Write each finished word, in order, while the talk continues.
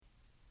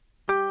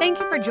Thank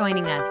you for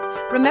joining us.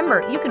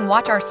 Remember, you can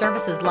watch our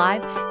services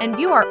live and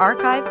view our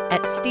archive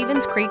at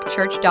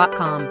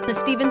StevensCreekChurch.com, the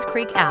Stevens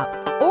Creek app,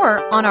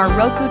 or on our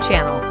Roku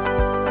channel.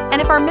 And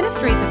if our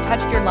ministries have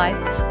touched your life,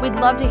 we'd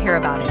love to hear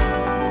about it.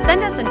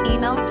 Send us an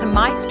email to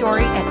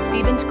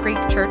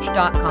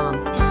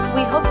mystory@StevensCreekChurch.com.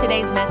 We hope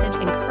today's message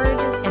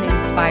encourages and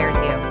inspires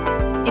you.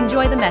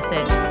 Enjoy the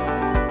message.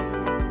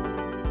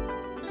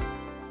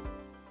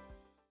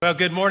 Well,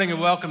 good morning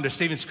and welcome to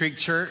Stevens Creek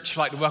Church.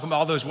 I'd like to welcome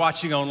all those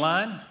watching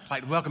online. I'd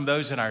like to welcome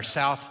those in our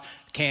South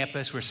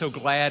Campus. We're so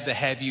glad to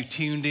have you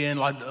tuned in.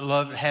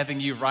 Love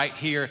having you right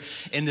here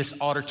in this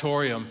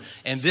auditorium.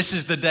 And this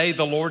is the day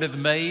the Lord hath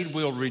made.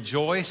 We'll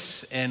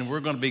rejoice and we're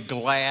going to be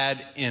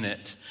glad in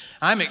it.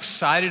 I'm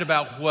excited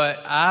about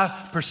what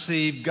I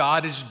perceive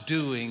God is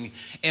doing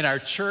in our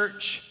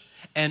church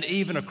and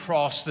even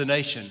across the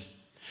nation.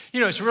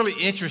 You know, it's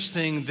really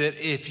interesting that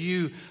if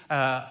you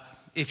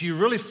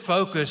really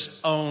focus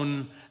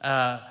on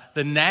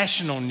the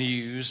national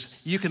news,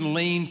 you can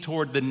lean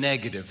toward the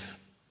negative.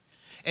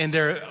 And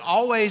there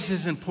always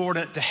is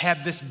important to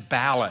have this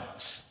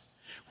balance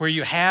where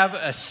you have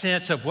a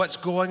sense of what's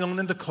going on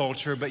in the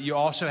culture, but you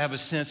also have a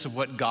sense of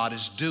what God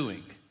is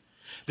doing.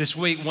 This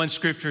week, one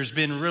scripture has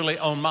been really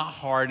on my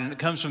heart, and it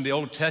comes from the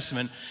Old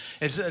Testament.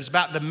 It's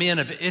about the men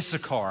of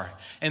Issachar.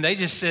 And they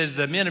just said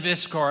the men of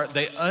Issachar,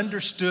 they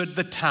understood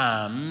the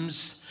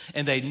times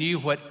and they knew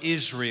what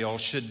Israel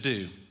should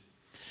do.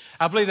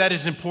 I believe that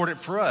is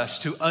important for us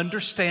to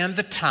understand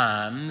the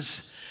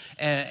times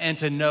and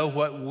to know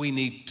what we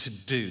need to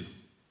do.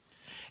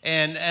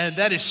 And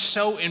that is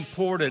so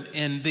important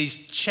in these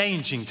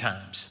changing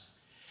times.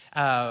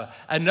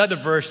 Another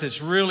verse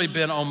that's really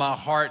been on my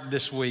heart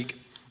this week,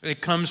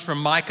 it comes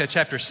from Micah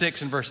chapter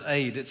 6 and verse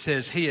 8. It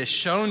says, "He has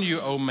shown you,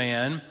 O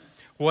man,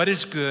 what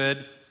is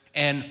good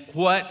and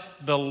what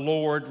the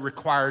Lord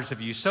requires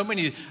of you." So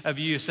many of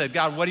you said,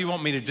 "God, what do you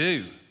want me to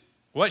do?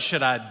 What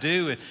should I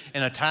do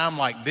in a time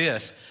like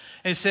this?"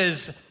 And it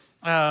says,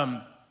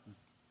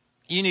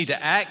 you need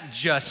to act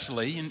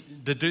justly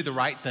and to do the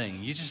right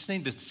thing. You just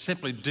need to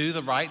simply do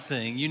the right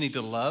thing. You need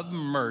to love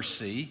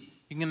mercy.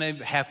 You're going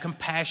to have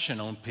compassion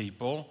on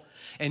people.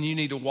 And you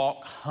need to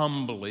walk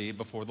humbly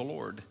before the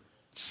Lord.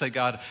 Say,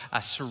 "God, I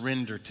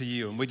surrender to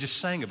you." And we just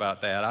sang about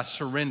that. I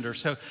surrender.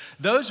 So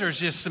those are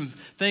just some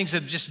things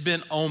that have just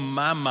been on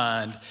my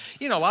mind.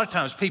 You know, a lot of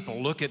times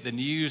people look at the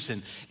news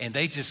and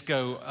they just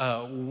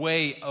go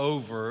way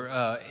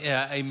over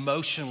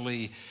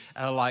emotionally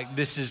like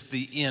this is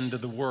the end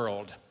of the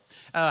world.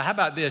 How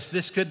about this?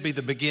 This could be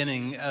the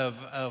beginning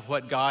of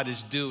what God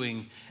is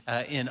doing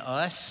in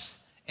us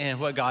and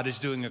what God is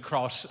doing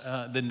across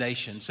the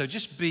nation. So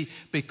just be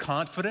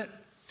confident.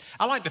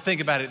 I like to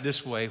think about it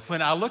this way.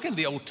 When I look in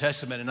the Old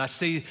Testament and I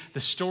see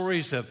the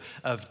stories of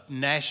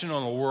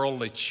national and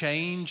worldly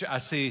change, I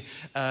see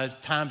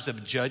times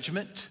of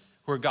judgment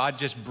where God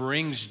just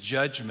brings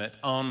judgment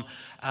on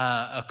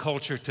a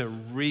culture to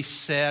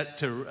reset,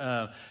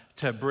 to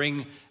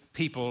bring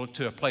people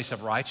to a place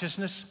of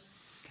righteousness.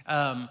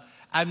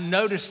 I've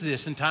noticed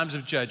this in times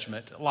of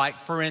judgment, like,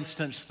 for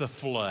instance, the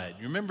flood.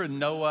 You remember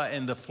Noah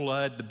and the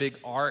flood, the big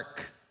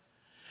ark?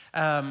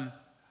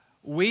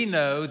 We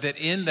know that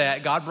in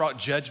that, God brought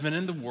judgment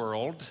in the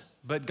world,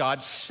 but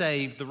God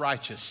saved the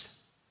righteous.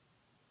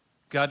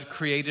 God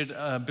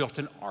built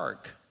an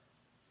ark.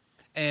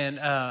 And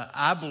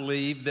I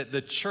believe that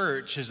the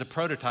church is a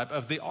prototype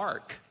of the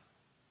ark.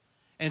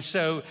 And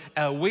so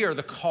we are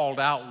the called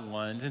out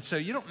ones. And so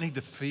you don't need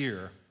to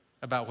fear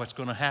about what's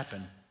going to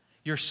happen.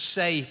 You're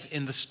safe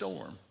in the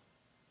storm.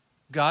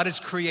 God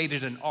has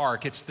created an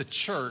ark. It's the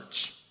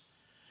church.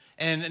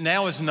 And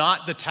now is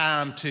not the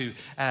time to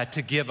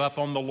give up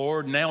on the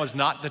Lord. Now is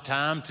not the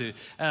time to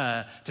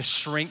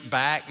shrink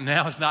back.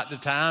 Now is not the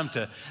time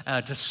to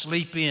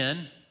sleep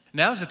in.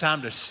 Now is the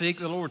time to seek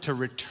the Lord, to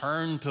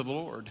return to the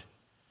Lord.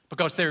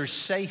 Because there is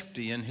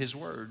safety in His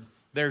Word.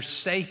 There's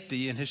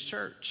safety in His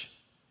church.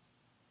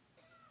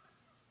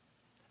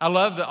 I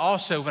love that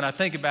also when I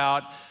think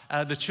about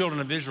the children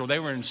of Israel. They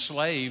were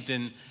enslaved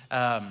in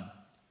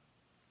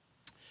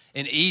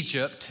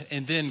Egypt,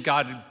 and then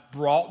God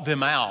brought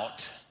them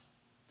out.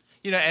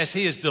 You know, as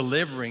He is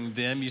delivering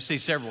them, you see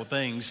several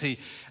things. He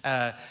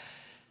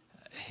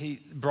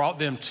brought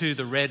them to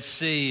the Red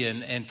Sea,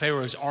 and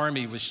Pharaoh's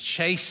army was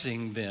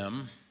chasing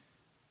them.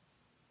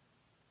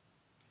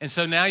 And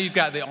so now you've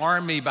got the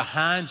army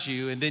behind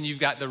you, and then you've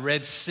got the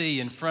Red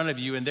Sea in front of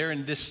you, and they're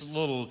in this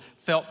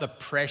felt the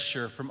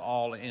pressure from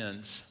all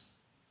ends.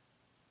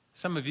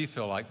 Some of you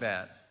feel like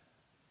that.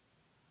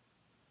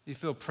 You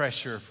feel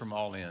pressure from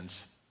all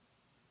ends.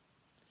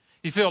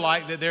 You feel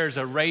like that there's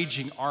a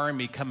raging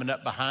army coming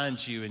up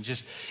behind you and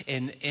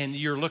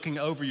you're looking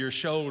over your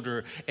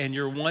shoulder and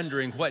you're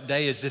wondering, what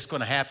day is this going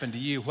to happen to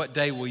you? What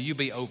day will you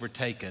be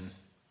overtaken?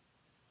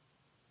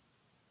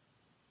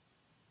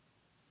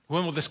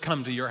 When will this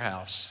come to your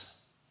house?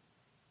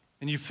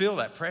 And you feel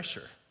that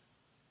pressure.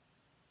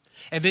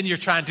 And then you're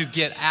trying to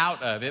get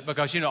out of it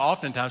because,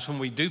 oftentimes when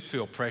we do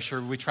feel pressure,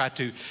 we try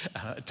to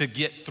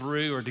get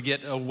through or to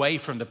get away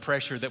from the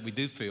pressure that we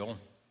do feel.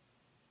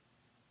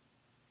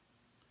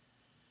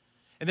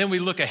 And then we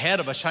look ahead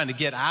of us trying to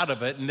get out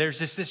of it, and there's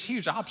this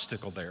huge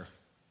obstacle there,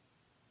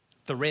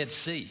 the Red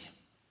Sea.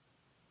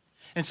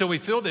 And so we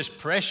feel this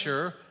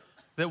pressure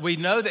that we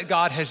know that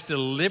God has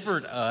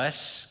delivered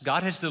us.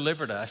 God has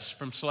delivered us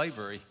from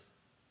slavery.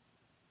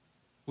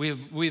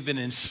 We've been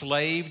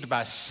enslaved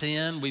by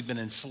sin. We've been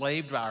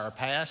enslaved by our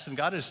past, and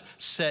God has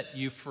set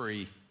you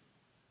free.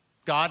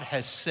 God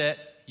has set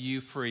you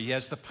free. He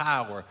has the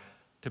power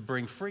to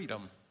bring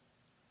freedom.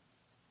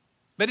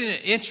 But isn't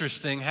it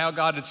interesting how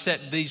God had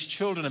set these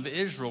children of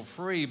Israel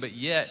free, but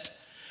yet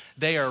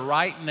they are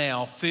right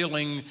now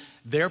feeling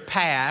their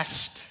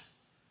past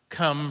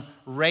come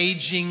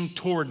raging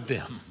toward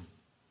them,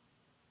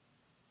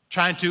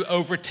 trying to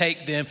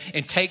overtake them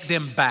and take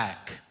them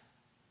back.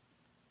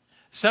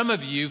 Some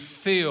of you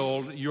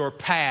feel your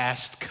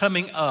past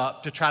coming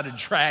up to try to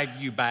drag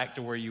you back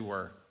to where you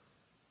were.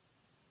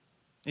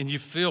 And you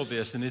feel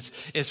this, and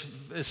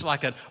it's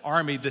like an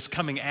army that's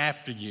coming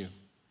after you.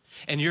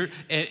 And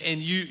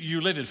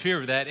you live in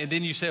fear of that, and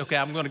then you say, okay,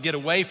 I'm going to get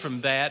away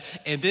from that.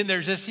 And then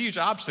there's this huge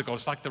obstacle.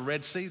 It's like the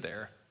Red Sea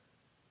there.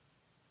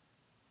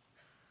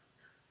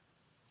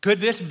 Could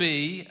this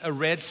be a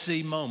Red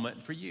Sea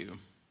moment for you?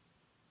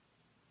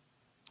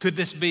 Could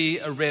this be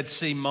a Red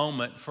Sea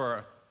moment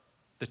for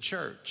the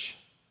church?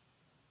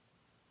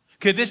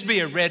 Could this be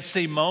a Red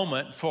Sea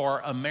moment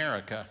for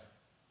America?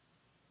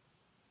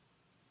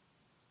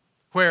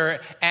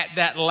 Where at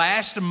that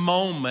last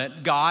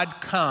moment, God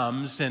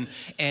comes and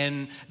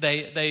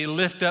they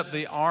lift up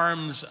the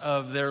arms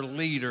of their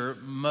leader,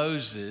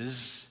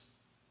 Moses.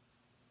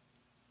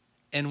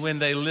 And when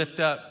they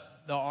lift up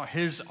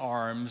his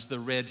arms, the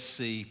Red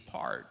Sea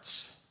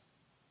parts.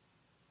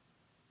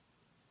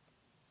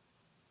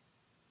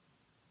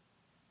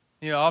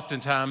 You know,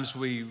 oftentimes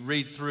we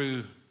read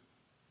through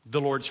the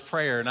Lord's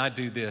Prayer, and I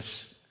do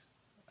this.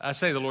 I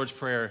say the Lord's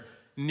Prayer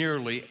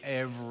nearly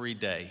every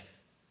day.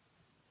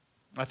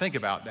 I think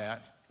about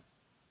that.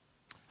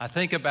 I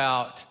think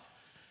about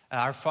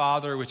our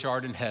Father which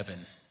art in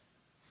heaven.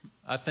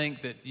 I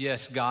think that,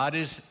 yes, God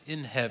is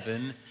in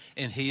heaven,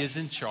 and He is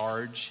in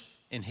charge,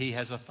 and He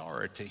has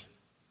authority.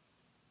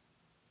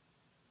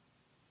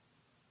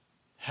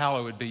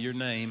 Hallowed be your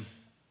name.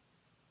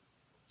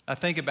 I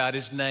think about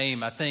His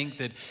name. I think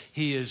that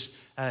He is,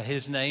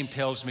 His name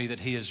tells me that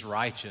He is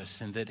righteous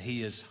and that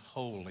He is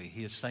holy.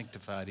 He is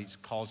sanctified. He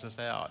calls us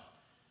out.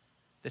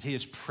 That He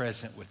is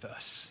present with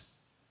us.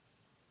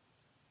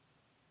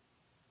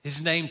 His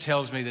name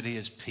tells me that He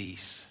is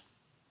peace.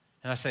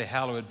 And I say,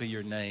 hallowed be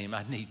your name.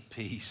 I need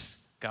peace.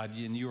 God,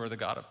 and you are the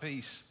God of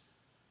peace.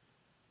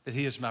 That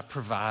He is my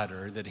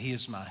provider, that He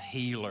is my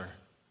healer,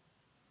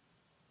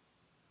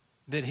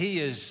 that He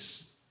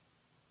is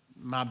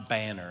my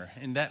banner.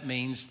 And that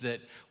means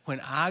that when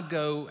I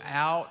go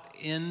out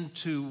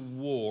into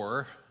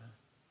war,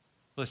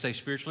 let's say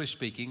spiritually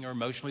speaking or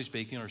emotionally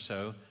speaking or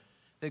so,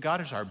 that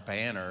God is our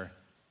banner,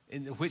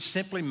 which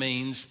simply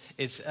means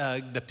it's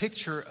the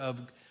picture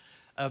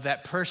of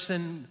that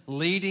person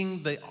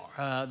leading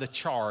the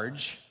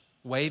charge,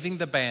 waving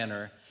the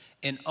banner,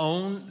 and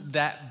on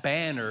that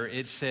banner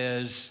it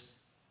says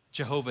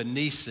Jehovah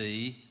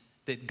Nissi,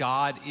 that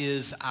God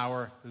is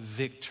our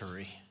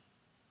victory.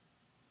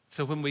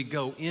 So when we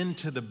go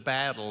into the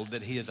battle,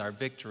 that He is our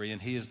victory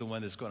and He is the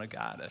one that's going to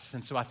guide us.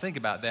 And so I think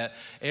about that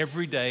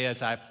every day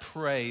as I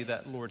pray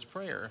that Lord's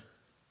Prayer.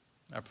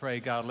 I pray,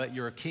 God, let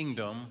your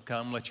kingdom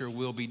come, let your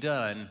will be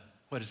done.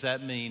 What does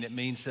that mean? It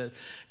means that,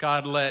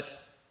 God, let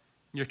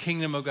your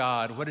kingdom of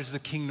God. What is the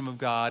kingdom of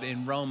God?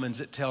 In Romans,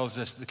 it tells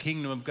us the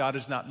kingdom of God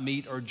is not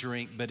meat or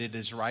drink, but it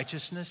is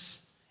righteousness,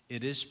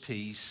 it is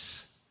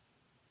peace,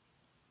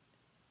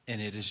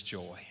 and it is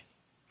joy.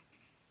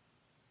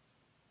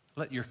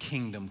 Let your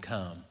kingdom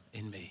come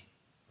in me.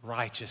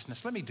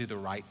 Righteousness. Let me do the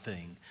right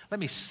thing. Let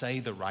me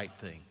say the right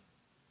thing.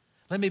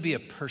 Let me be a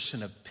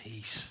person of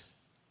peace.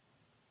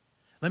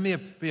 Let me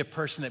be a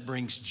person that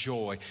brings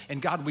joy.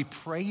 And God, we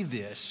pray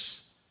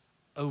this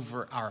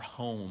over our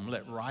home.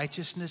 Let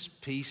righteousness,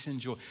 peace,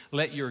 and joy.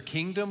 Let your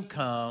kingdom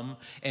come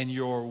and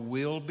your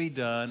will be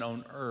done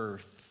on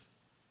earth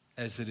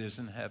as it is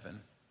in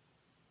heaven.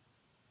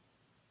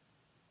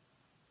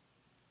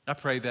 I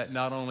pray that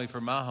not only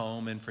for my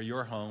home and for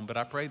your home, but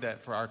I pray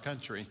that for our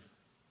country.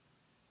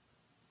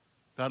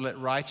 God, let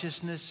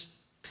righteousness,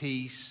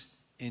 peace,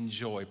 and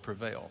joy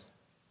prevail.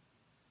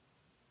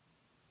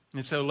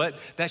 And so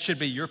that should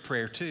be your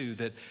prayer too,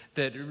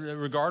 that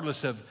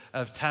regardless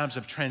of times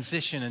of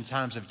transition and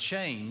times of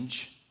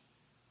change,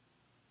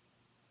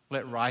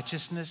 let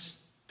righteousness,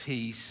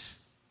 peace,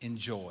 and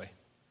joy.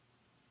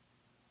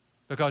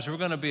 Because we're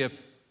going to be a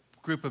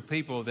group of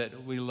people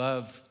that we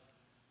love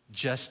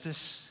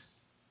justice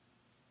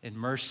and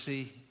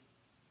mercy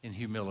and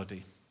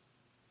humility.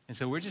 And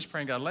so we're just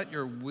praying, God, let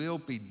your will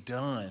be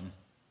done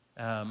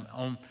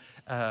on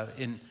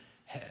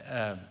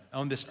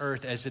this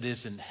earth as it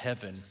is in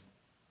heaven.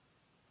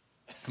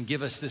 And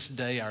give us this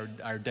day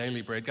our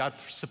daily bread. God,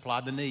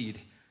 supply the need.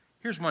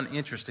 Here's one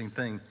interesting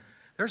thing.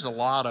 There's a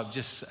lot of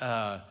just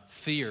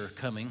fear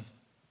coming.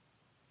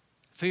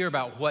 Fear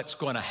about what's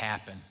going to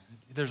happen.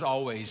 There's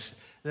always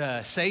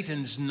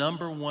Satan's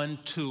number one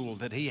tool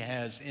that he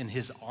has in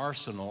his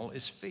arsenal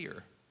is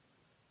fear.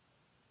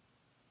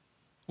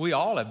 We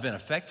all have been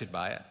affected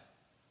by it.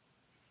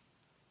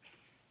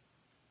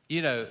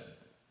 You know,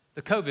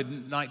 the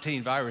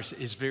COVID-19 virus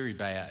is very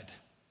bad.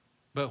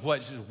 But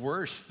what's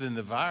worse than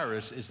the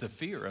virus is the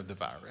fear of the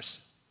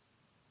virus.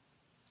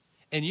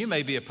 And you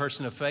may be a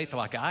person of faith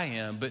like I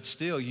am, but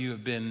still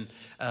you've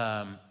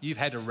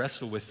had to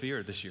wrestle with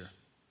fear this year.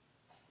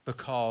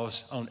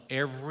 Because on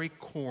every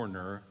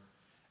corner,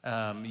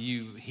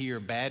 you hear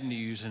bad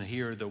news and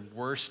hear the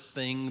worst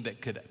thing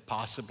that could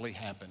possibly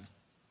happen.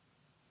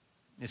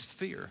 It's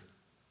fear.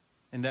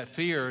 And that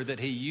fear that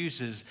he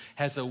uses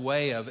has a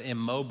way of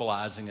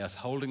immobilizing us,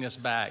 holding us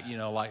back,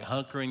 like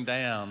hunkering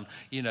down,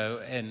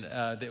 and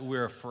that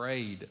we're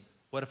afraid.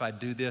 What if I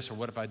do this or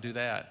what if I do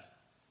that?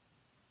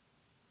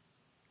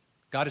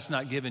 God has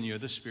not given you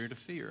the spirit of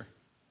fear.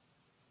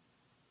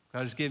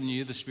 God has given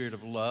you the spirit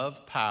of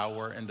love,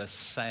 power, and a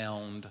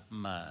sound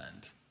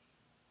mind.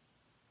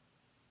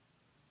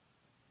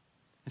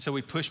 And so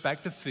we push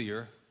back the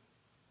fear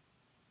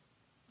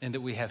and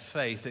that we have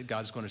faith that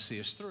God's going to see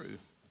us through.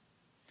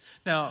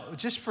 Now,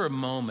 just for a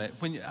moment,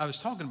 when I was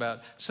talking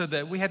about, so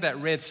that we had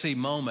that Red Sea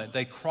moment,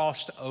 they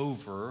crossed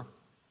over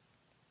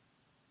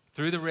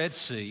through the Red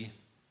Sea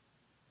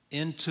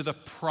into the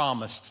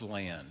promised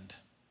land.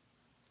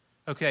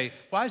 Okay,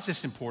 why is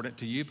this important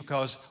to you?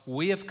 Because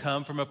we have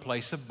come from a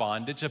place of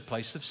bondage, a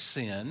place of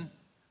sin.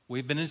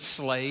 We've been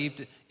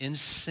enslaved in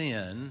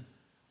sin.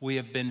 We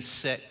have been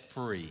set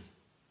free,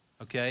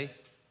 okay?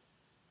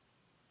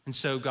 And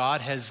so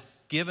God has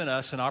given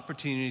us an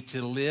opportunity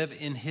to live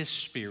in his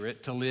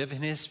spirit, to live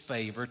in his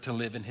favor, to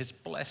live in his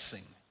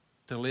blessing,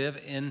 to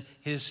live in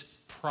his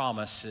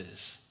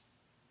promises.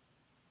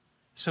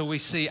 So we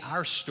see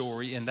our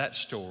story in that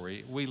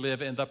story. We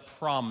live in the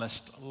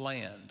promised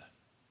land.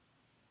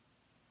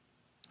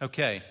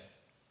 Okay,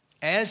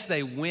 as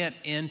they went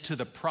into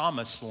the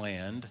promised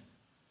land,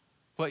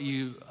 what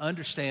you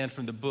understand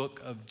from the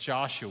book of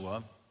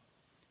Joshua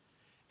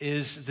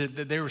is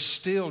that there were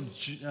still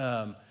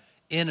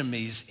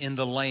enemies in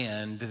the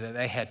land that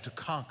they had to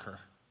conquer.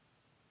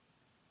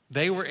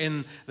 They were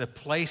in the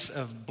place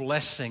of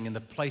blessing, in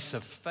the place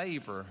of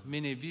favor.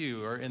 Many of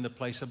you are in the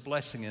place of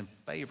blessing and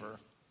favor.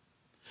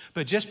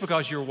 But just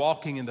because you're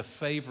walking in the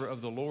favor of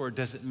the Lord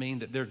doesn't mean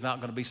that there's not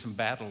going to be some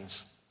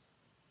battles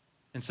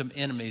and some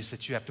enemies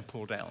that you have to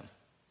pull down.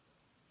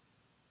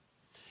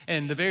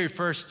 And the very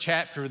first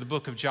chapter of the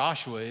book of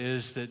Joshua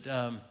is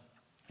that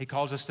he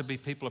calls us to be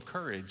people of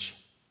courage.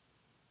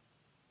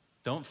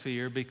 Don't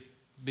fear,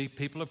 be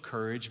people of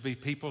courage, be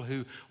people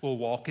who will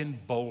walk in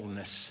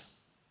boldness.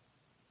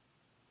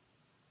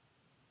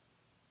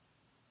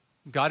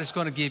 God is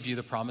going to give you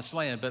the promised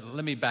land, but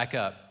let me back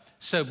up.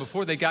 So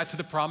before they got to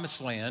the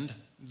promised land,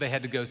 they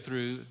had to go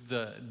through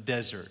the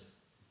desert,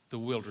 the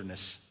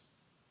wilderness.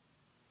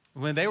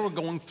 When they were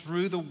going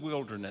through the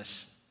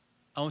wilderness,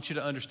 I want you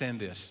to understand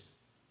this,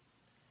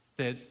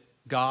 that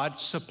God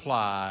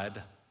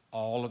supplied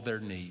all of their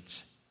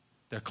needs.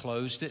 Their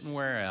clothes didn't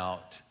wear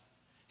out.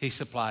 He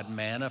supplied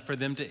manna for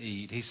them to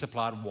eat. He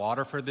supplied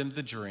water for them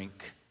to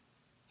drink.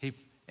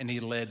 And he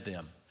led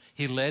them.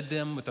 He led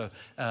them with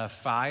a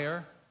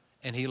fire,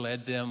 and he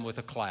led them with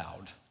a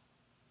cloud.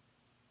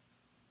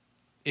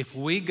 If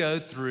we go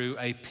through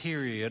a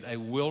period, a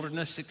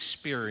wilderness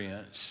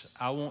experience,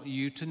 I want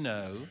you to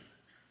know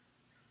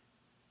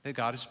that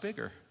God is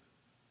bigger,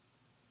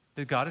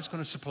 that God is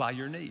going to supply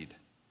your need.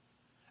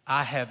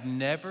 I have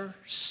never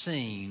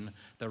seen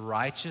the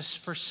righteous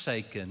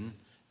forsaken,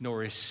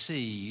 nor his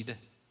seed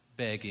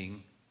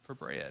begging for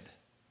bread.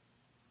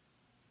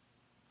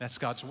 That's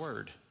God's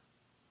word.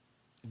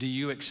 Do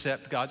you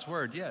accept God's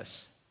word?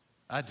 Yes,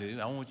 I do.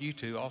 I want you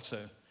to also.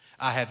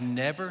 I have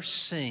never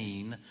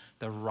seen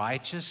the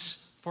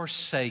righteous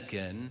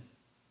forsaken,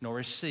 nor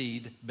his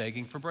seed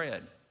begging for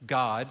bread.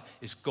 God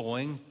is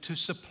going to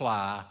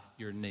supply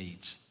your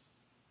needs.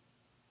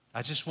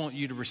 I just want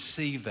you to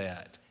receive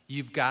that.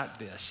 You've got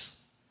this.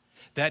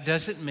 That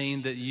doesn't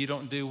mean that you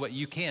don't do what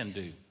you can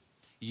do.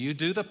 You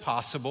do the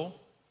possible,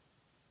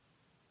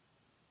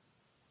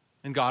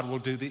 and God will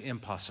do the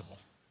impossible.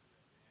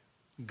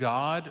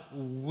 God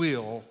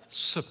will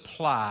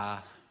supply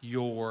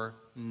your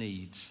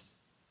needs.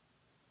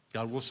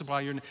 God will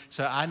supply your needs.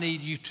 So I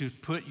need you to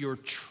put your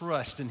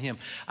trust in him.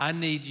 I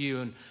need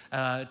you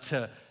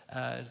to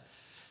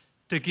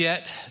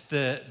get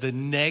the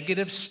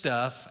negative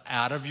stuff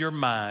out of your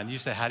mind. You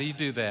say, how do you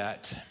do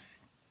that?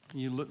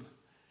 You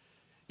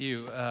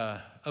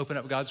open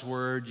up God's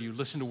word, you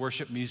listen to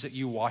worship music,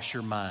 you wash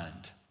your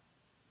mind.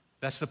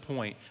 That's the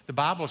point. The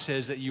Bible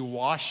says that you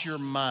wash your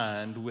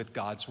mind with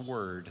God's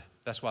word.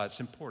 That's why it's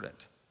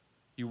important.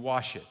 You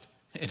wash it.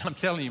 And I'm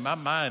telling you, my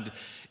mind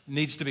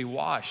needs to be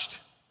washed.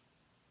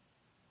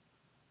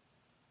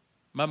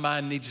 My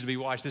mind needs to be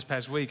washed. This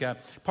past week,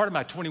 part of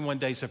my 21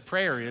 days of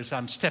prayer is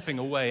I'm stepping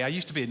away. I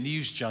used to be a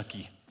news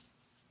junkie.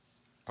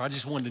 I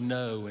just wanted to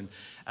know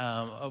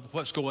of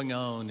what's going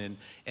on,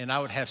 and I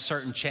would have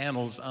certain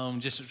channels on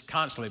just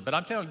constantly. But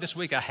I'm telling you, this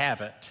week I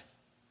haven't.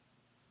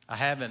 I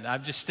haven't.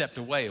 I've just stepped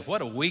away.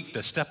 What a week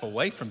to step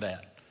away from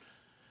that.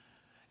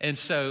 And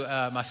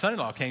so my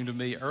son-in-law came to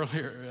me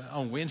earlier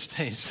on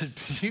Wednesday and said,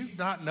 do you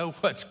not know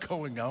what's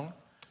going on?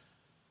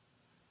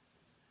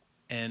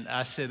 And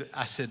I said,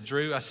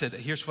 Drew,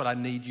 here's what I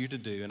need you to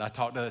do. And I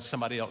talked to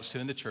somebody else too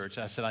in the church.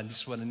 I said,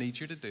 this is what I need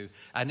you to do.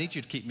 I need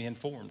you to keep me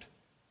informed.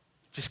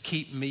 Just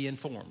keep me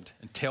informed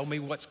and tell me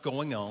what's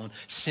going on.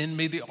 Send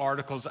me the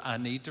articles I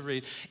need to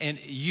read. And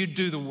you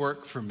do the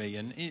work for me.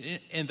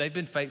 And they've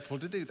been faithful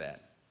to do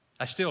that.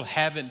 I still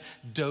haven't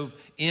dove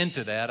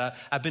into that.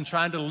 I've been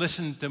trying to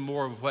listen to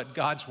more of what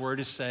God's word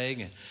is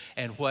saying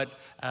and what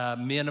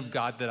men of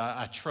God that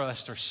I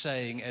trust are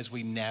saying as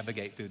we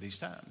navigate through these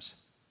times.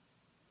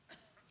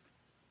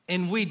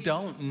 And we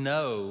don't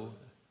know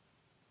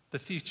the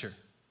future.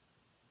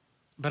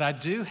 But I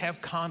do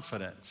have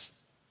confidence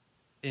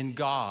in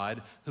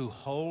God who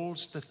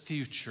holds the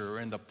future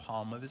in the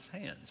palm of his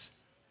hands.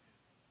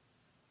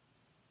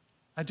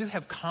 I do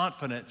have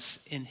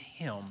confidence in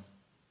him.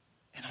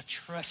 And I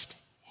trust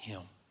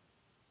him.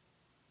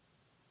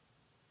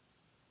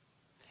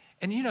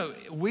 And you know,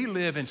 we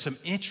live in some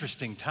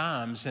interesting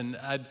times, and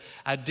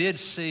I did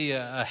see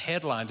a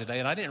headline today,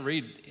 and I didn't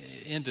read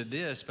into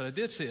this, but I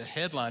did see a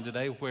headline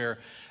today where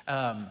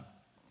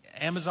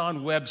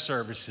Amazon Web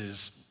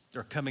Services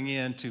are coming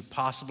in to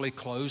possibly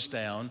close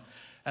down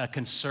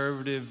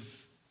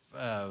conservative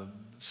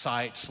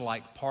sites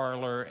like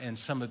Parler and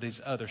some of these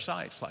other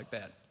sites like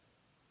that.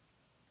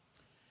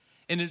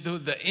 And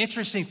the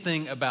interesting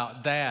thing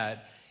about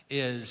that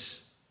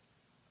is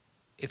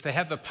if they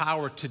have the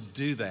power to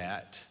do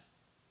that,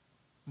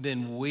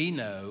 then we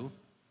know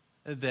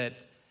that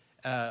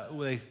when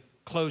they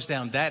close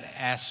down that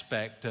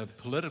aspect of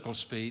political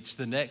speech,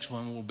 the next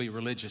one will be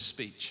religious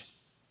speech.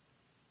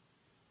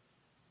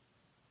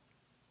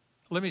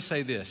 Let me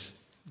say this.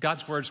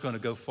 God's word's going to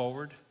go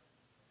forward,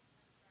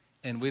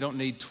 and we don't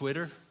need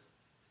Twitter,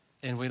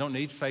 and we don't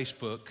need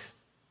Facebook,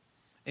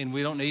 and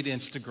we don't need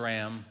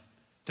Instagram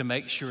to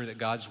make sure that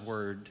God's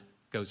word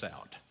goes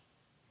out.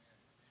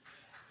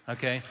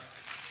 Okay?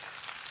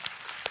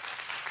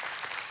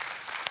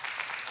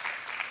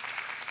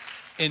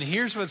 And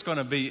here's what's going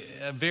to be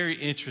very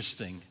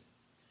interesting,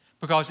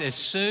 because as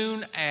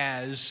soon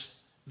as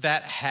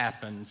that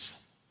happens,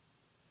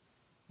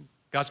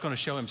 God's going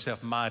to show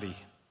himself mighty,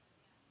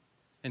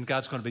 and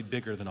God's going to be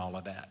bigger than all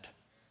of that.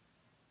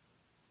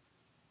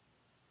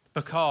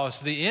 Because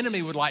the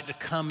enemy would like to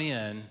come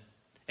in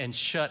and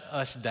shut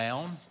us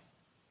down,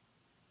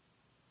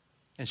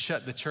 and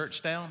shut the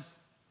church down.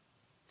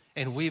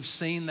 And we've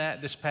seen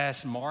that this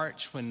past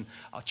March when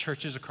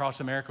churches across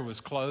America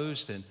was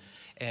closed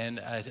and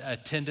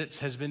attendance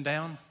has been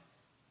down.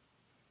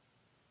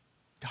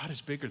 God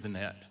is bigger than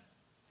that.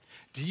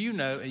 Do you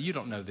know, and you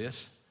don't know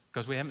this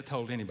because we haven't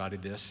told anybody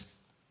this,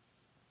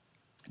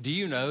 do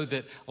you know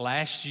that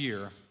last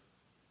year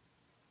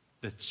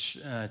the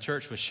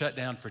church was shut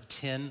down for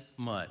 10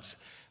 months?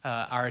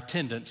 Our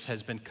attendance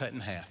has been cut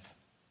in half.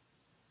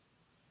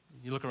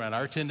 You look around,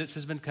 our attendance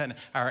has been cut,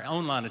 our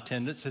online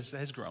attendance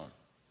has grown.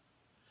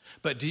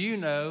 But do you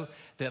know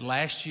that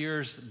last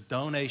year's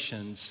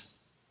donations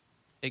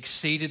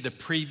exceeded the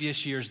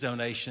previous year's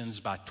donations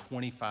by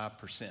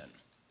 25%?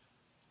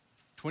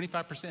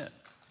 25%.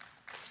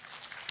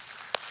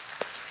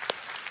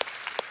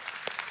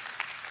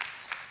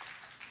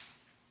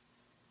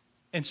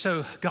 And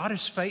so God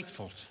is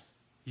faithful.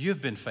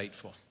 You've been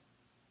faithful.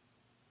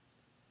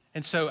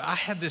 And so I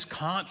have this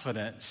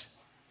confidence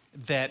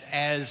that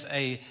as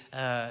a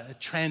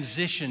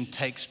transition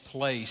takes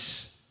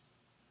place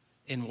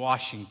in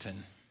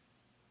Washington,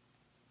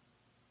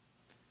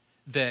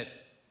 that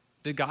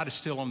God is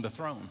still on the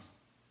throne.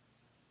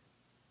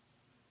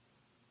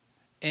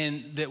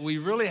 And that we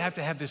really have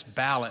to have this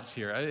balance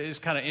here. It's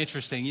kind of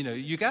interesting. You know,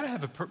 you got to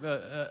have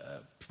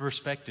a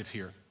perspective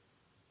here.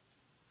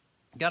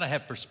 You got to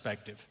have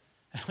perspective.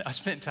 I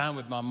spent time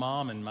with my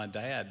mom and my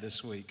dad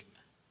this week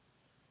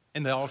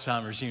in the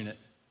Alzheimer's unit.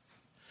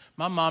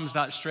 My mom's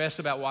not stressed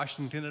about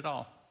Washington at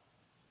all.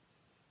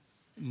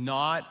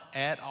 Not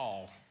at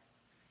all.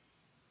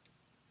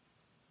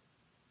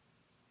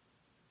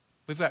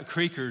 We've got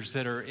Creekers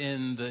that are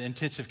in the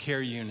intensive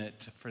care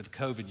unit for the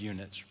COVID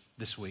units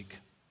this week.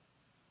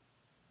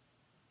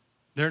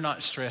 They're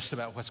not stressed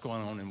about what's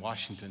going on in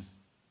Washington.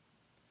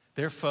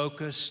 They're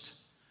focused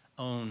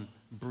on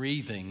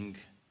breathing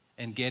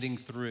and getting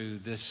through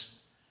this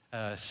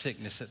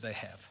sickness that they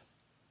have.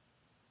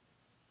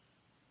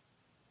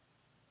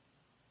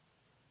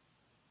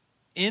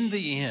 In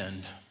the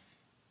end,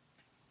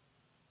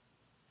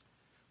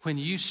 when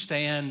you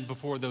stand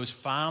before those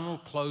final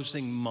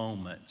closing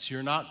moments,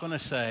 you're not going to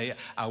say,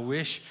 I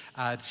wish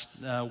I'd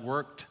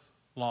worked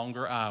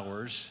longer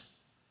hours,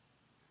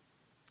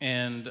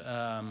 and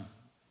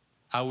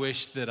I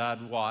wish that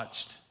I'd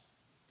watched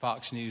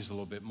Fox News a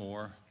little bit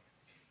more,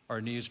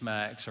 or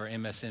Newsmax, or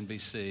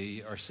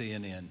MSNBC, or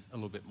CNN a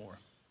little bit more.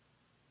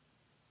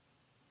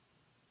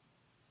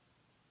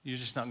 You're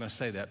just not going to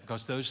say that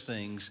because those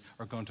things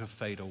are going to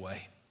fade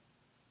away.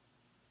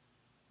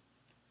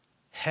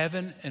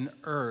 Heaven and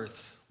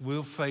earth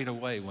will fade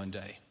away one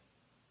day.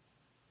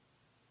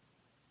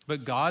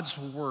 But God's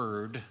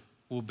word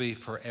will be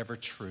forever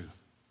true.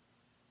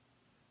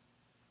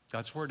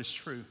 God's word is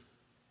true.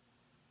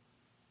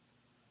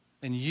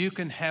 And you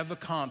can have the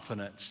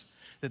confidence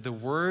that the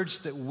words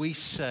that we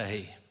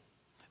say,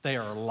 they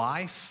are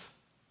life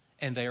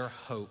and they are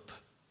hope.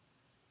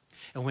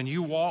 And when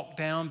you walk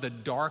down the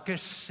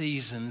darkest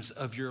seasons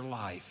of your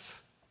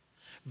life,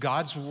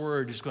 God's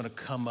word is going to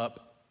come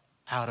up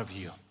out of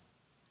you.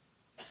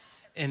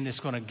 And it's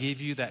going to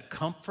give you that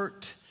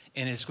comfort,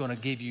 and it's going to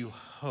give you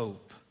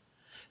hope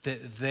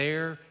that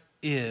there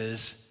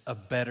is a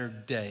better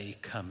day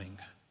coming.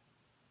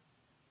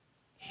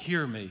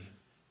 Hear me.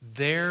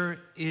 There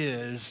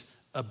is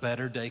a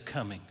better day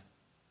coming.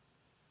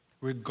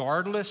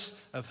 Regardless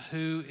of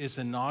who is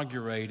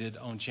inaugurated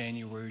on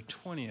January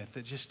 20th,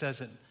 it just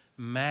doesn't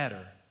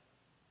matter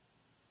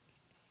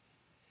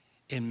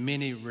in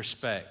many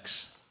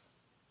respects.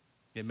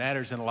 It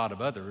matters in a lot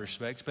of other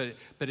respects,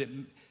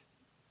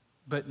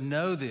 but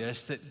know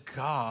this, that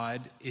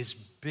God is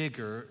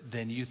bigger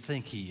than you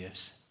think he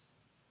is.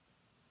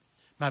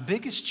 My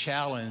biggest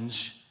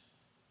challenge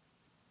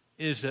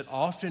is that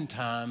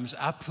oftentimes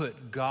I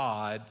put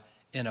God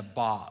in a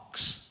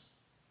box.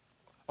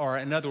 Or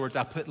in other words,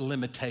 I put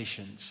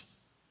limitations.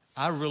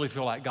 I really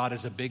feel like God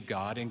is a big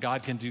God and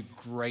God can do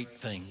great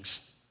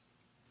things.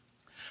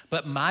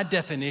 But my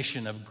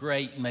definition of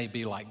great may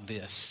be like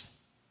this.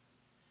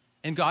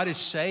 And God is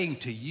saying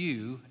to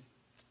you,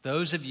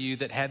 those of you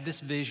that have this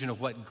vision of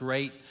what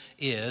great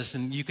is,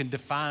 and you can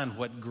define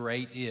what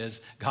great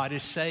is, God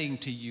is saying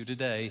to you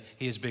today,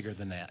 he is bigger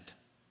than that.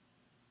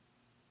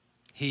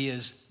 He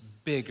is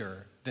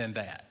bigger than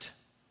that.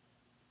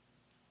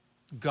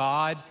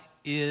 God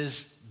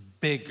is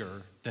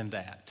bigger than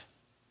that.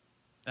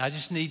 I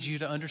just need you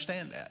to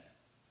understand that.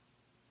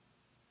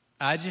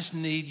 I just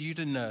need you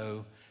to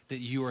know that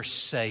you are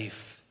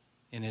safe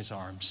in his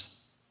arms.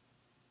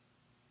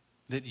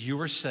 That you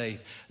are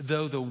safe.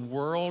 Though the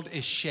world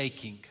is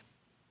shaking,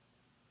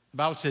 the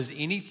Bible says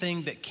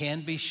anything that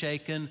can be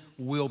shaken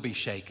will be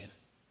shaken.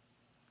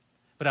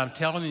 But I'm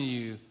telling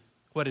you,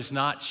 what is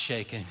not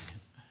shaken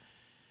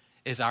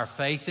is our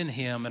faith in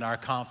him and our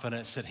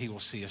confidence that he will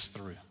see us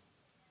through.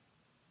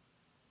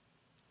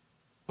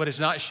 What is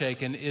not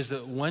shaken is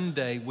that one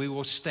day we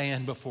will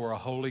stand before a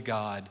holy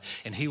God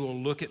and he will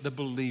look at the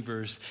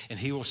believers and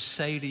he will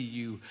say to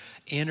you,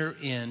 enter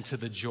into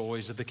the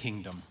joys of the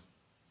kingdom.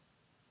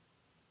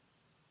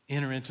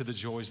 Enter into the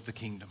joys of the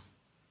kingdom.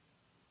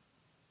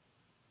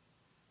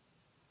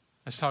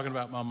 I was talking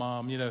about my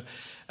mom.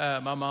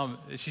 My mom,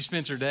 she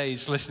spends her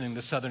days listening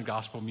to Southern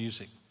gospel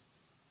music.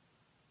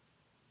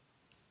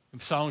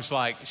 Songs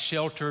like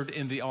Sheltered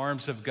in the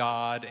Arms of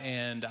God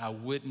and I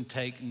Wouldn't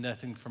Take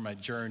Nothing for My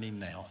Journey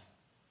Now.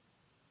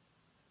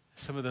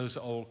 Some of those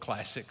old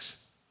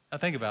classics. I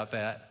think about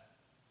that.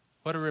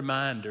 What a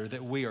reminder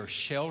that we are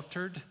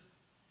sheltered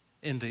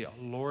in the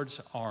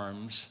Lord's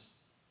arms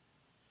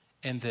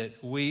and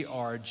that we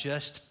are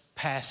just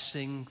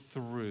passing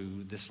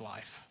through this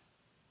life.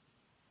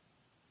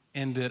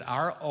 And that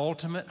our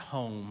ultimate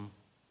home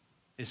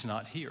is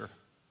not here.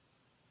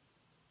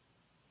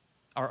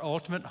 Our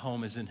ultimate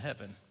home is in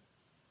heaven.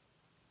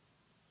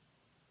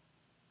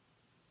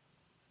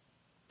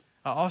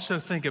 I also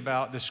think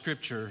about the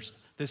scriptures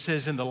that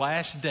says in the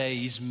last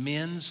days,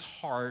 men's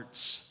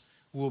hearts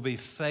will be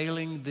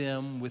failing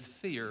them with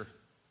fear.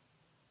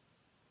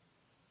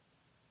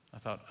 I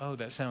thought, oh,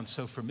 that sounds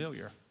so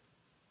familiar.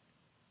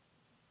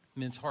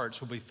 Men's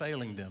hearts will be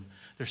failing them.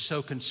 They're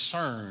so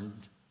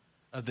concerned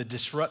of the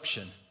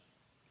disruption.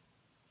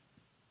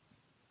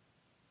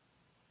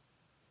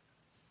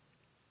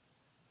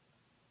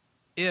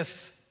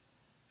 If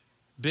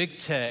big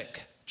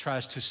tech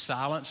tries to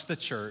silence the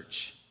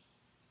church,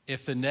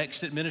 if the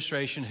next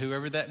administration,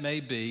 whoever that may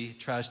be,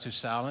 tries to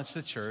silence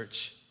the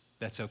church,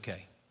 that's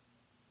okay.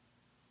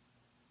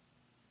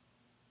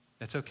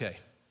 That's okay.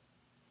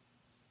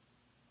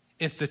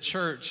 If the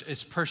church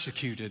is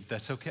persecuted,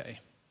 that's okay.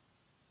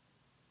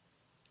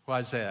 Why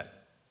is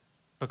that?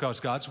 Because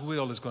God's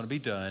will is going to be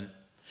done.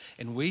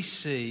 And we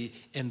see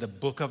in the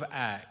book of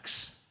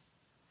Acts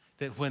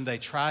that when they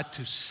tried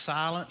to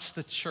silence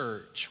the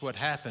church, what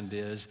happened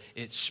is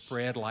it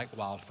spread like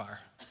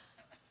wildfire.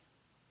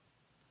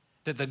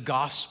 That the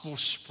gospel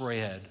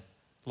spread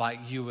like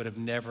you would have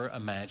never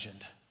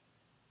imagined.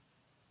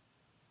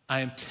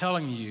 I am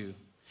telling you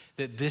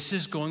that this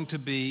is going to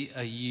be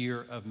a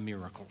year of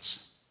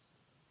miracles.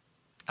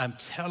 I'm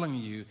telling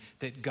you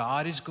that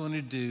God is going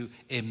to do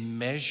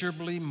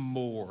immeasurably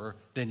more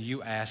than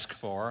you ask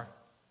for,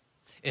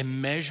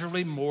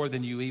 immeasurably more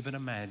than you even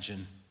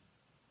imagine.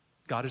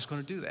 God is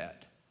going to do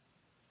that.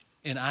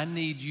 And I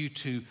need you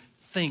to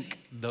think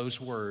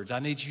those words. I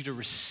need you to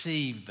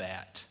receive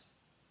that.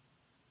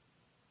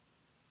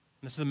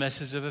 This is the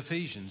message of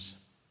Ephesians.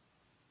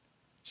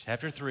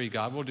 Chapter 3,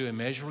 God will do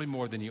immeasurably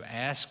more than you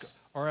ask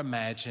or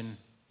imagine.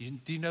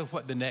 Do you know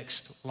what the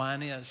next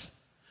line is?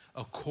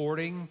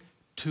 According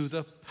to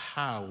the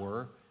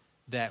power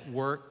that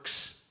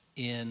works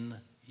in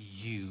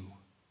you.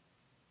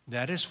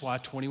 That is why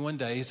 21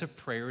 days of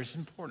prayer is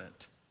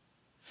important.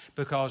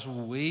 Because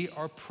we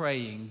are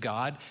praying,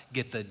 God,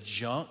 get the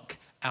junk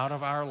out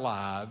of our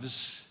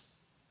lives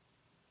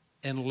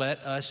and let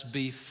us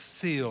be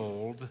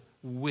filled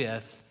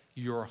with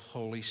your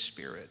Holy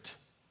Spirit.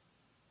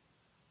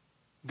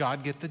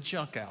 God, get the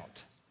junk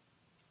out.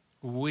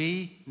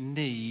 We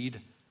need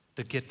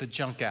to get the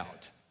junk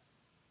out.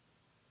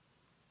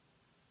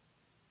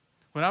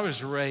 When I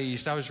was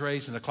raised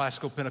in a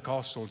classical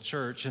Pentecostal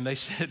church, and they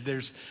said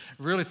there's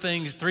really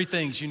three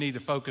things you need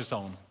to focus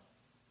on.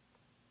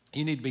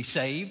 You need to be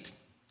saved,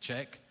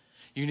 check.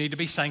 You need to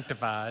be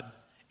sanctified,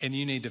 and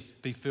you need to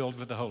be filled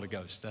with the Holy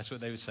Ghost. That's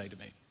what they would say to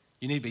me.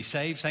 You need to be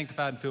saved,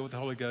 sanctified, and filled with the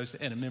Holy Ghost,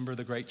 and a member of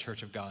the great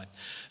church of God.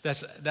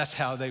 That's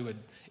how they would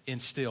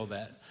instill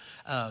that.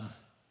 And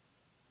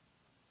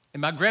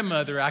my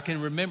grandmother, I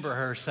can remember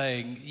her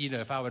saying,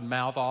 if I would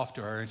mouth off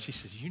to her, and she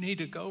says, you need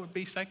to go and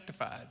be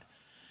sanctified.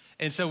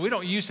 And so we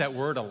don't use that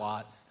word a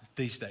lot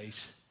these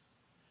days.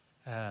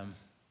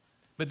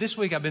 But this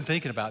week I've been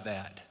thinking about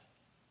that.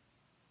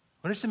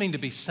 What does it mean to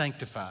be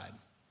sanctified?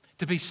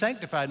 To be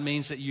sanctified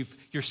means that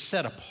you're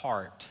set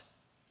apart.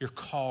 You're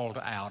called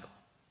out.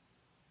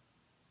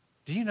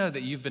 Do you know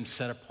that you've been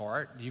set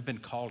apart? You've been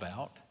called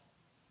out?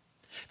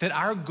 That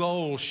our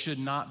goal should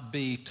not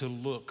be to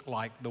look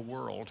like the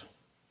world,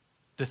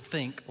 to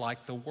think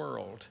like the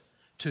world,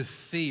 to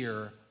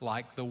fear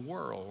like the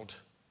world,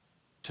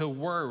 to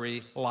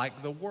worry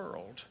like the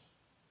world.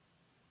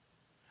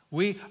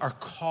 We are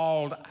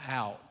called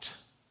out.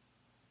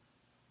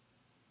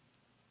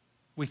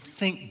 We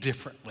think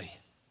differently.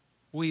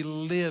 We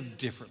live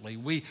differently.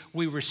 We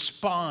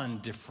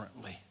respond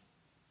differently.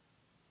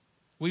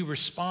 We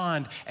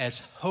respond as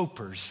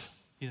hopers.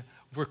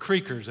 We're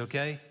creakers,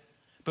 okay?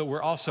 But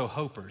we're also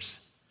hopers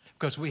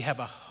because we have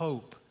a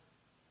hope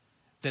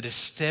that is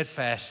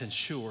steadfast and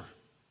sure.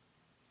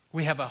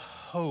 We have a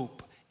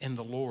hope in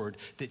the Lord,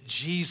 that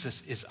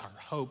Jesus is our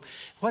hope.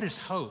 What is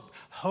hope?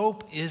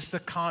 Hope is the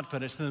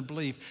confidence and the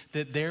belief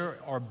that there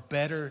are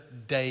better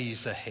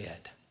days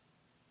ahead.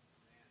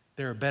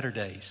 There are better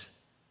days.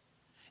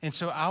 And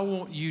so I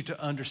want you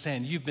to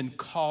understand you've been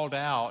called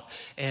out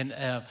and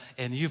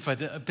you've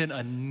been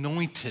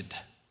anointed.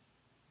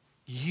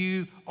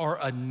 You are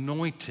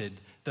anointed.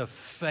 The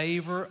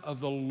favor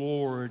of the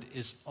Lord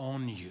is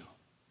on you.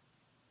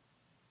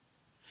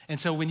 And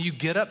so when you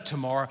get up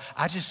tomorrow,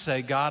 I just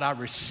say, God, I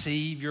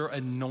receive your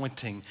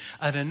anointing.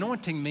 An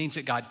anointing means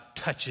that God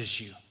touches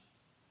you.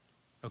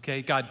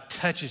 Okay? God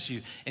touches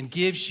you and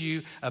gives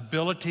you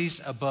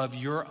abilities above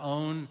your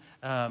own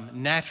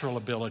natural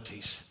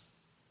abilities.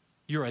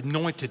 You're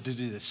anointed to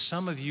do this.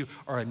 Some of you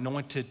are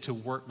anointed to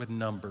work with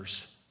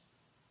numbers.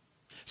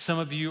 Some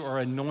of you are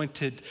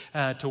anointed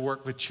to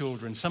work with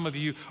children. Some of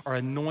you are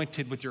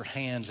anointed with your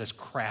hands as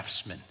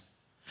craftsmen.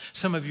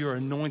 Some of you are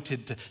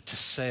anointed to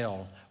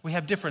sell. We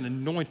have different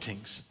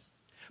anointings,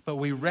 but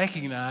we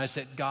recognize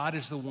that God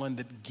is the one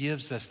that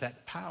gives us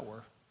that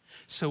power.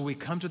 So we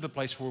come to the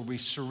place where we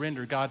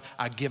surrender. God,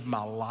 I give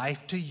my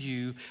life to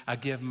you. I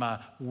give my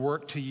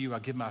work to you. I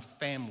give my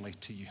family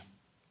to you.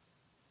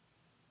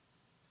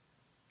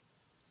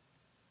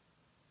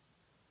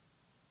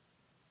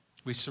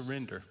 We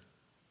surrender.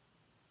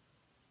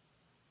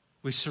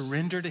 We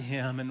surrender to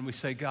Him and we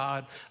say,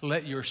 God,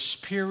 let your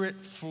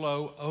Spirit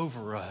flow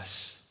over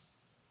us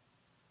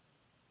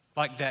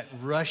like that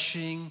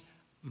rushing,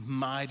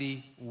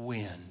 mighty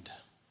wind.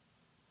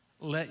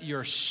 Let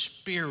your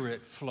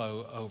Spirit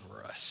flow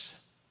over us.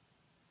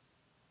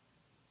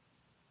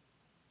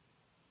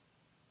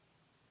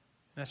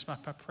 That's my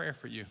prayer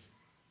for you.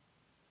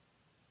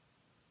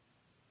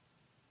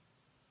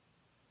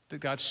 That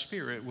God's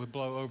Spirit would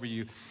blow over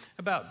you.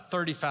 About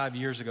 35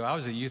 years ago, I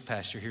was a youth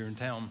pastor here in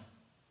town.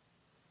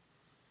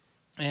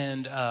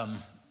 And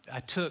I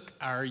took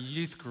our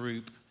youth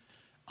group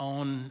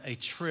on a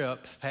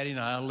trip. Patty and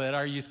I led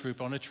our youth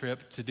group on a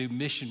trip to do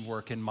mission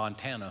work in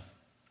Montana.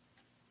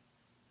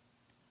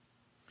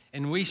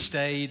 And we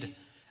stayed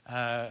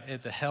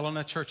at the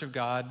Helena Church of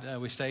God.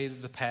 We stayed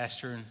at the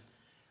pastor. And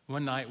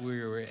one night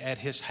we were at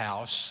his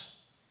house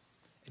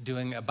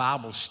doing a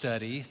Bible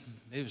study.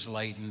 It was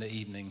late in the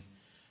evening.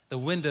 The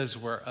windows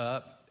were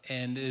up,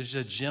 and it was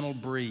a gentle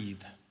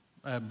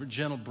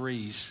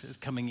breeze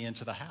coming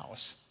into the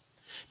house.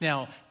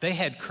 Now, they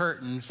had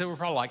curtains. They were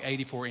probably like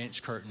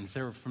 84-inch curtains.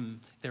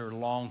 They were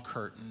long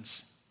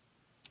curtains.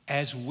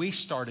 As we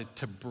started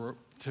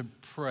to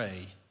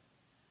pray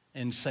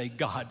and say,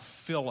 God,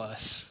 fill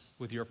us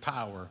with your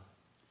power,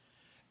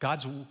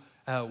 God's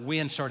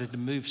wind started to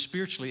move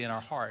spiritually in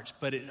our hearts.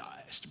 But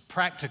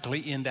practically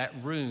in that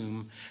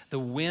room, the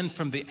wind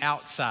from the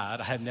outside,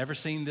 I have never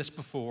seen this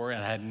before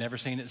and I have never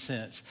seen it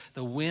since.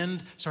 The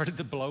wind started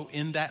to blow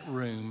in that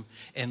room,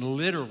 and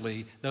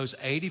literally those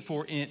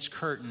 84-inch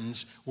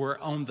curtains were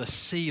on the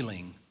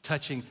ceiling,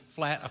 touching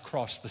flat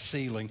across the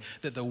ceiling,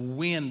 that the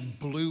wind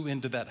blew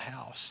into that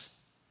house.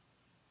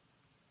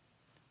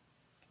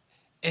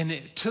 And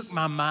it took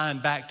my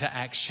mind back to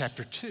Acts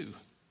chapter 2.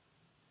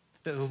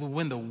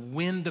 When the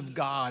wind of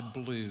God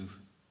blew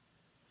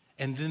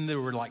And then there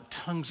were like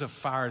tongues of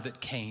fire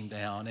that came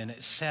down, and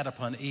it sat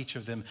upon each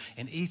of them,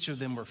 and each of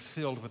them were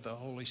filled with the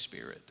Holy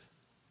Spirit.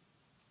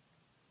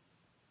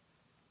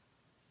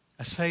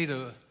 I say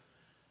to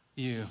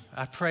you,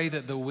 I pray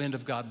that the wind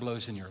of God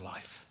blows in your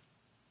life,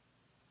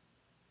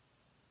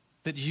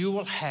 that you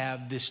will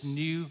have this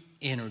new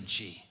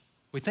energy.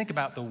 We think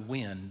about the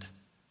wind.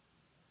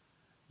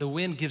 The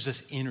wind gives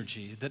us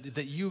energy,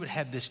 that you would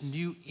have this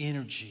new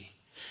energy,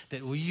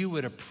 that you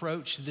would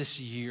approach this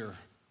year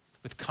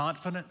with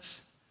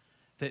confidence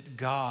that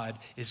God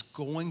is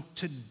going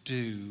to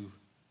do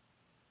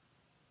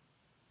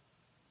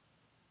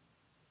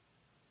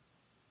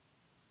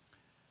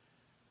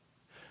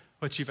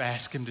what you've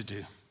asked him to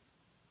do,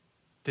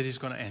 that he's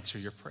going to answer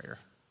your prayer.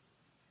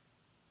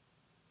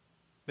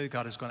 That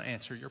God is going to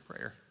answer your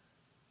prayer.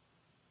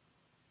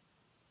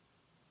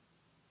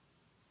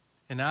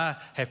 And I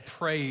have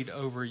prayed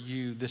over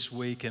you this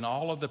week and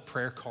all of the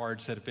prayer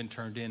cards that have been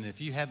turned in. If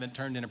you haven't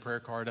turned in a prayer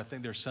card, I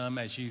think there's some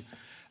as you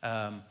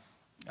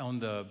on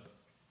the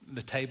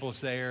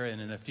tables there,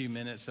 and in a few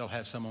minutes they'll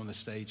have some on the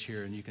stage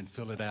here, and you can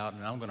fill it out.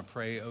 And I'm going to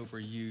pray over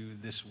you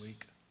this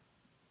week,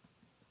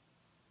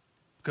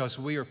 because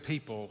we are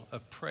people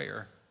of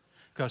prayer,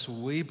 because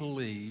we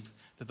believe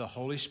that the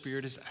Holy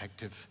Spirit is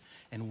active,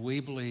 and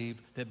we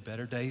believe that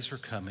better days are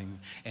coming,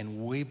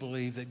 and we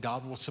believe that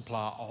God will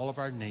supply all of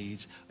our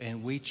needs,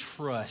 and we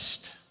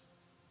trust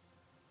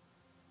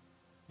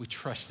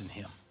in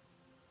him.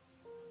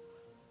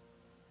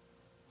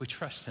 We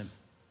trust him.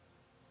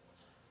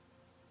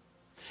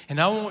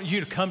 And I want you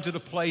to come to the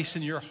place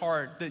in your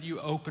heart that you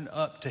open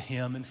up to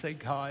him and say,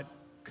 God,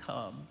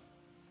 come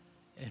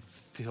and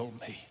fill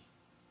me.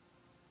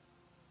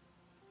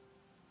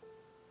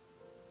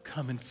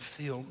 Come and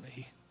fill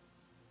me.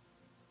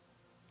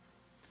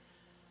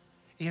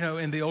 You know,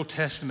 in the Old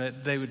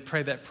Testament, they would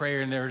pray that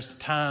prayer, and there's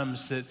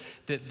times that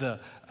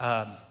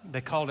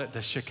they called it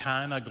the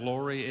Shekinah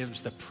glory. It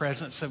was the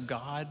presence of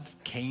God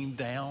came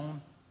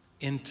down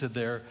into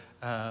their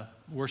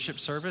worship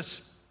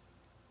service,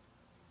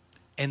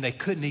 and they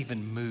couldn't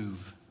even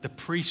move. The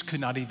priest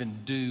could not even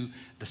do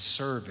the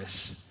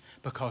service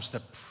because the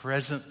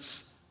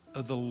presence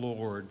of the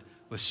Lord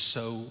was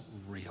so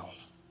real.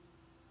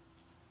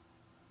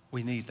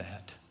 We need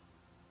that,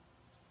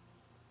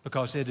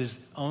 because it is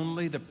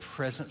only the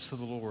presence of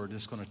the Lord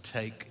that's going to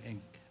take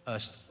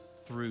us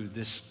through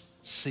this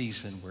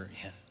season we're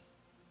in.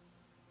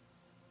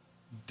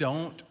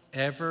 Don't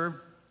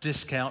ever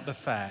discount the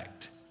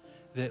fact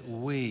that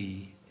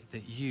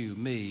you,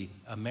 me,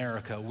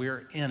 America,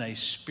 we're in a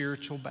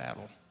spiritual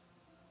battle.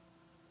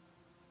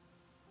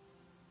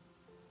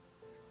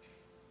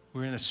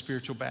 We're in a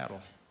spiritual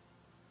battle.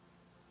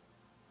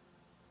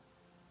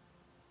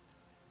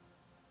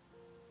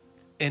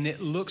 And it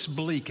looks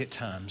bleak at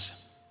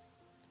times.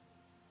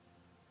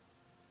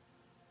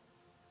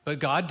 But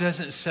God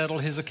doesn't settle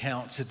his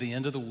accounts at the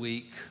end of the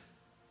week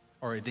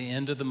or at the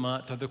end of the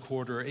month or the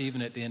quarter or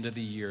even at the end of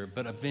the year.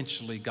 But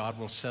eventually God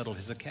will settle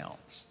his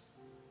accounts.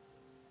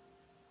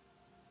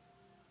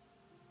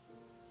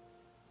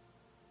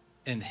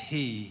 And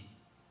he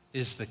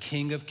is the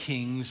King of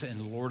Kings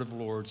and Lord of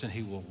Lords, and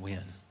he will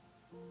win.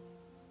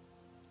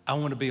 I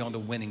want to be on the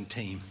winning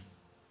team.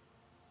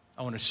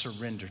 I want to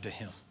surrender to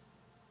him.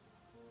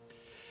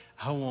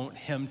 I want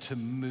him to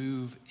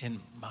move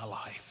in my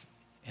life,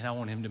 and I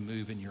want him to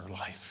move in your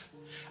life.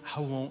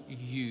 I want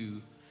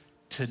you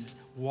to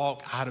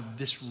walk out of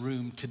this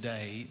room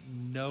today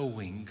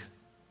knowing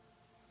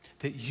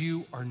that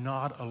you are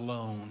not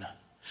alone.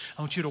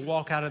 I want you to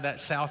walk out of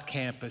that South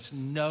Campus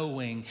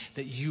knowing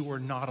that you are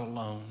not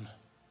alone,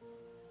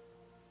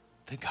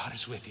 that God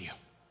is with you.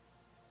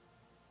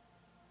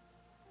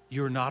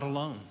 You're not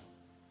alone.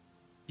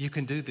 You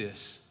can do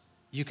this.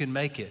 You can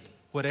make it.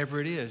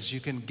 Whatever it is, you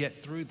can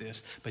get through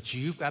this, but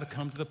you've got to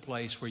come to the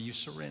place where you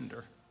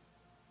surrender.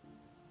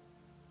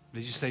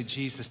 That you say,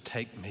 Jesus,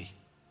 take me.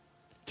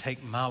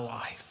 Take my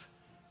life.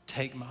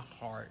 Take my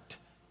heart.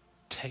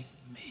 Take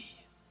me.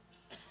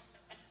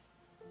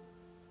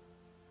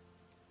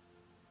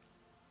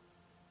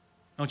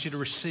 I want you to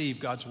receive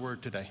God's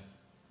word today.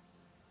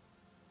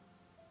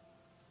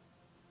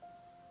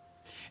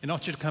 And I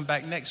want you to come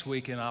back next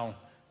week, and I'll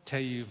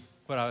tell you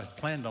what I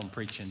planned on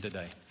preaching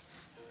today.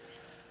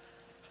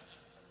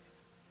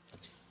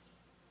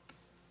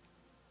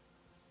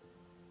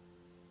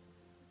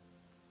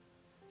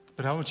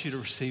 But I want you to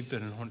receive the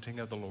anointing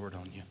of the Lord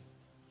on you.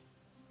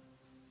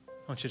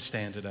 I want you to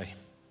stand today.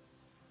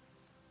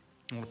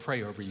 I want to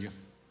pray over you.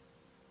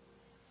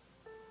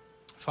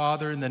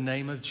 Father, in the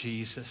name of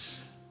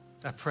Jesus,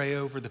 I pray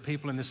over the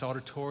people in this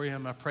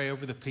auditorium. I pray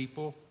over the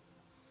people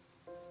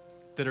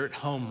that are at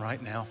home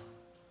right now.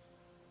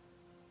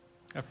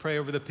 I pray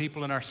over the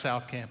people in our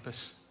South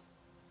Campus.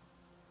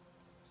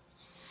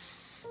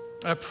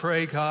 I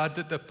pray, God,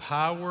 that the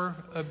power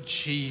of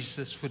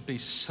Jesus would be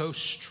so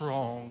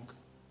strong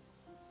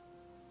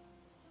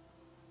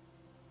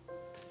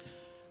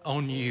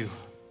on you,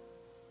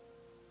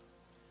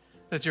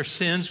 that your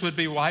sins would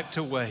be wiped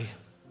away,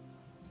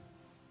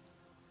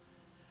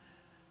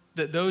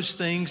 that those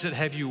things that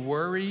have you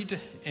worried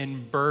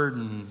and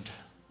burdened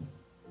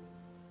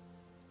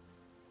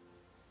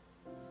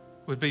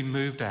would be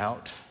moved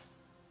out.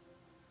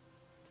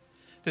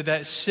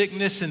 That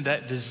sickness and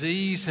that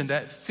disease and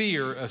that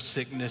fear of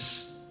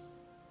sickness,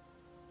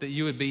 that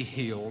you would be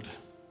healed.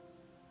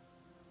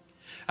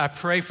 I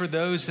pray for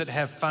those that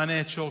have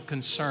financial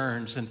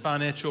concerns and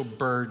financial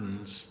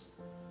burdens.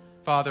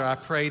 Father, I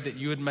pray that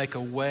you would make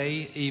a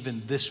way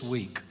even this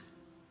week.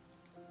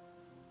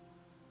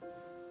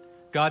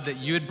 God, that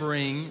you would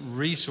bring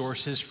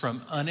resources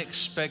from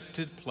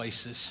unexpected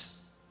places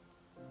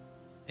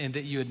and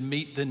that you would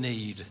meet the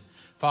need.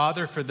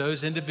 Father, for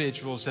those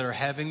individuals that are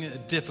having a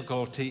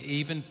difficulty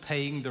even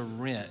paying the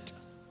rent,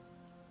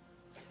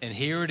 and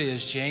here it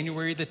is,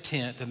 January the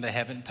 10th, and they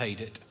haven't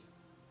paid it.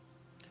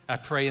 I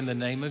pray in the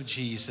name of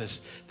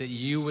Jesus that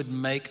you would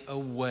make a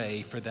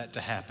way for that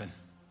to happen.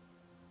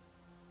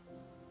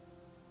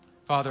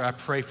 Father, I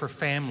pray for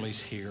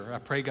families here. I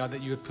pray, God,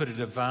 that you would put a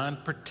divine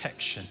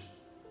protection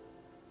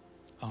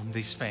on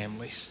these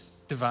families.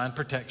 Divine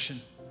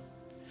protection.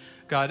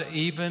 God,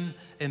 even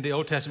in the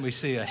Old Testament, we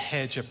see a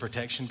hedge of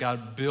protection.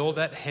 God, build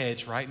that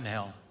hedge right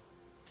now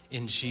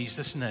in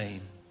Jesus'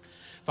 name.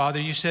 Father,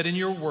 you said in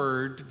your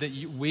word that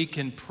we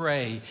can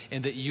pray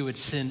and that you would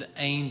send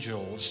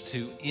angels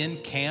to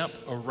encamp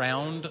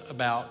around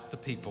about the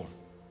people.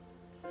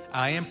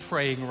 I am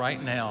praying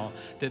right now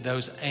that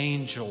those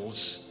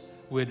angels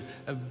would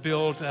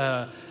build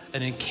an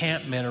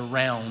encampment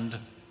around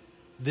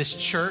this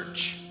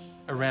church,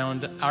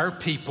 around our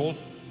people,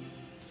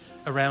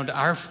 around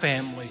our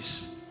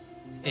families,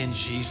 in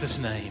Jesus'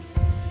 name.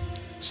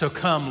 So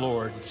come,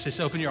 Lord.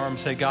 Just open your arms and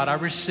say, God, I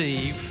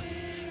receive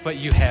what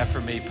you have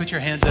for me. Put your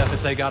hands up and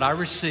say, God, I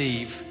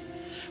receive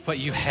what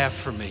you have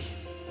for me.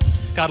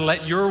 God,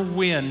 let your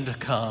wind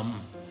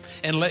come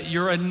and let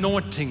your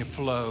anointing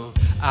flow.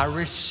 I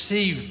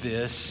receive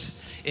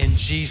this in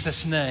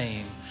Jesus'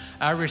 name.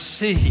 I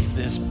receive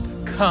this.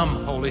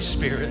 Come, Holy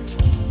Spirit.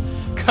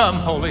 Come,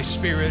 Holy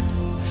Spirit.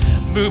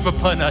 Move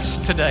upon us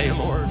today,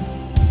 Lord.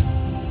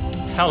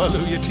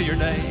 Hallelujah to your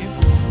name.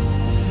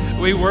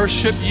 We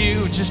worship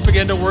you. Just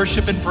begin to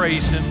worship and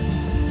praise him.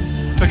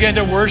 Begin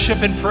to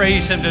worship and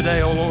praise him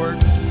today, oh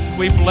Lord.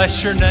 We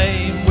bless your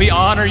name. We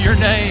honor your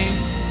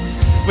name.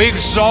 We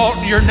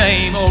exalt your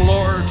name, oh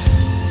Lord.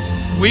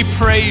 We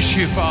praise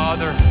you,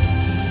 Father,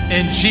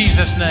 in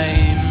Jesus'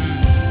 name.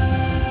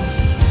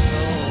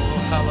 Oh,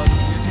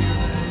 hallelujah to your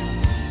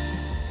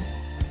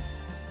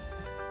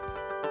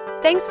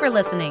name. Thanks for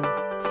listening.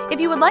 If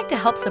you would like to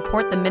help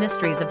support the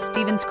ministries of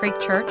Stevens Creek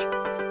Church,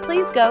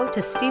 please go to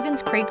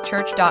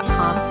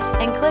StevensCreekChurch.com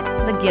and click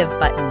the Give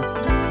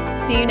button.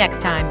 See you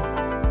next time.